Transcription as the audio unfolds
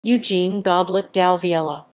Eugène Goblet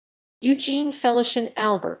d'Alviela. Eugène Félicien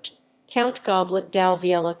Albert, Count Goblet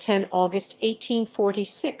d'Alviela, 10 August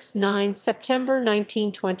 1846 – 9 September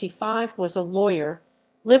 1925, was a lawyer,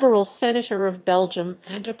 Liberal senator of Belgium,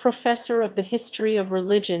 and a professor of the history of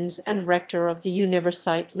religions and rector of the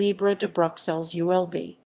Universite Libre de Bruxelles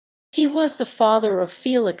ULB. He was the father of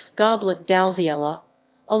Félix Goblet d'Alviela,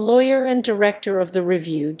 a lawyer and director of the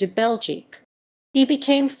Revue de Belgique. He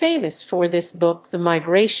became famous for this book, The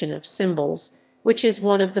Migration of Symbols, which is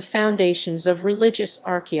one of the foundations of religious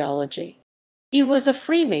archaeology. He was a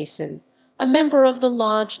Freemason, a member of the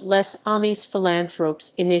lodge Les Amis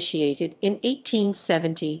Philanthropes, initiated in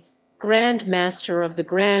 1870, Grand Master of the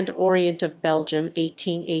Grand Orient of Belgium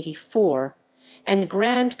 1884, and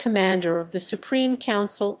Grand Commander of the Supreme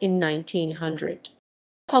Council in 1900.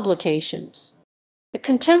 Publications: The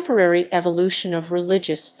Contemporary Evolution of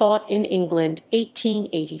Religious Thought in England,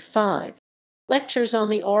 1885. Lectures on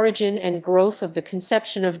the Origin and Growth of the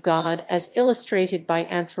Conception of God as Illustrated by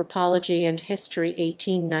Anthropology and History,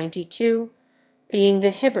 1892. Being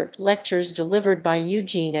the Hibbert Lectures delivered by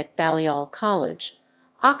Eugène at Balliol College,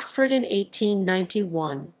 Oxford, in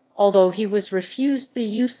 1891, although he was refused the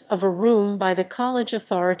use of a room by the college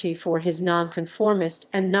authority for his nonconformist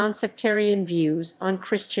and nonsectarian views on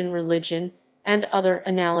Christian religion and other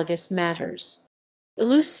analogous matters.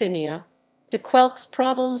 Eleusinia, de quelques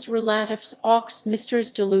problems relatifs aux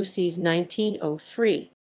mystères de Lucis,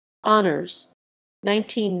 1903. Honors: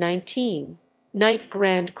 1919, Knight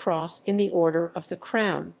Grand Cross in the Order of the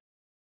Crown.